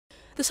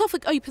The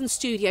Suffolk Open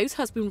Studios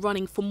has been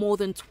running for more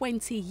than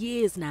 20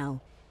 years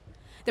now.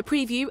 The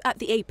preview at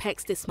the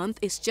Apex this month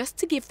is just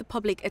to give the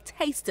public a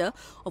taster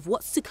of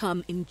what's to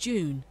come in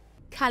June.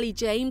 Callie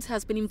James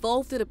has been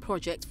involved in the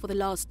project for the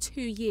last 2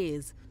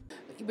 years.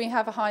 We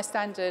have a high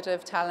standard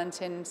of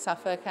talent in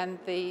Suffolk, and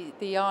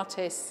the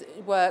artists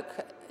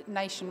work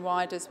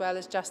nationwide as well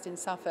as just in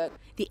Suffolk.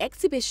 The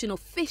exhibition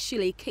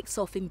officially kicks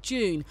off in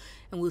June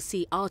and we'll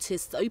see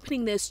artists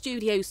opening their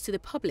studios to the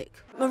public.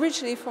 I'm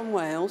originally from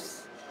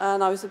Wales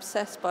and I was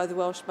obsessed by the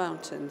Welsh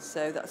mountains,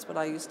 so that's what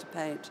I used to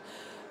paint.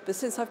 But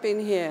since I've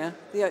been here,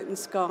 the open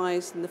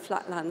skies and the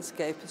flat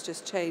landscape has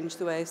just changed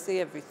the way I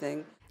see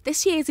everything.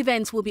 This year's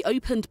event will be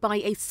opened by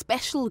a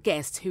special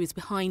guest who is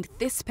behind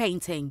this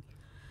painting.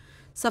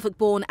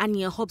 Suffolk-born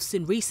Anya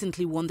Hobson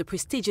recently won the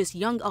prestigious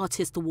Young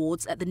Artist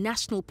Awards at the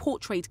National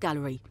Portrait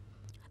Gallery.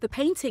 The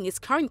painting is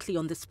currently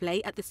on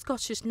display at the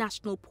Scottish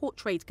National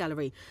Portrait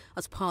Gallery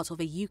as part of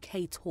a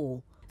UK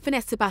tour.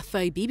 Vanessa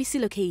Batho, BBC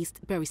Look East,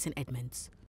 Bury St Edmunds.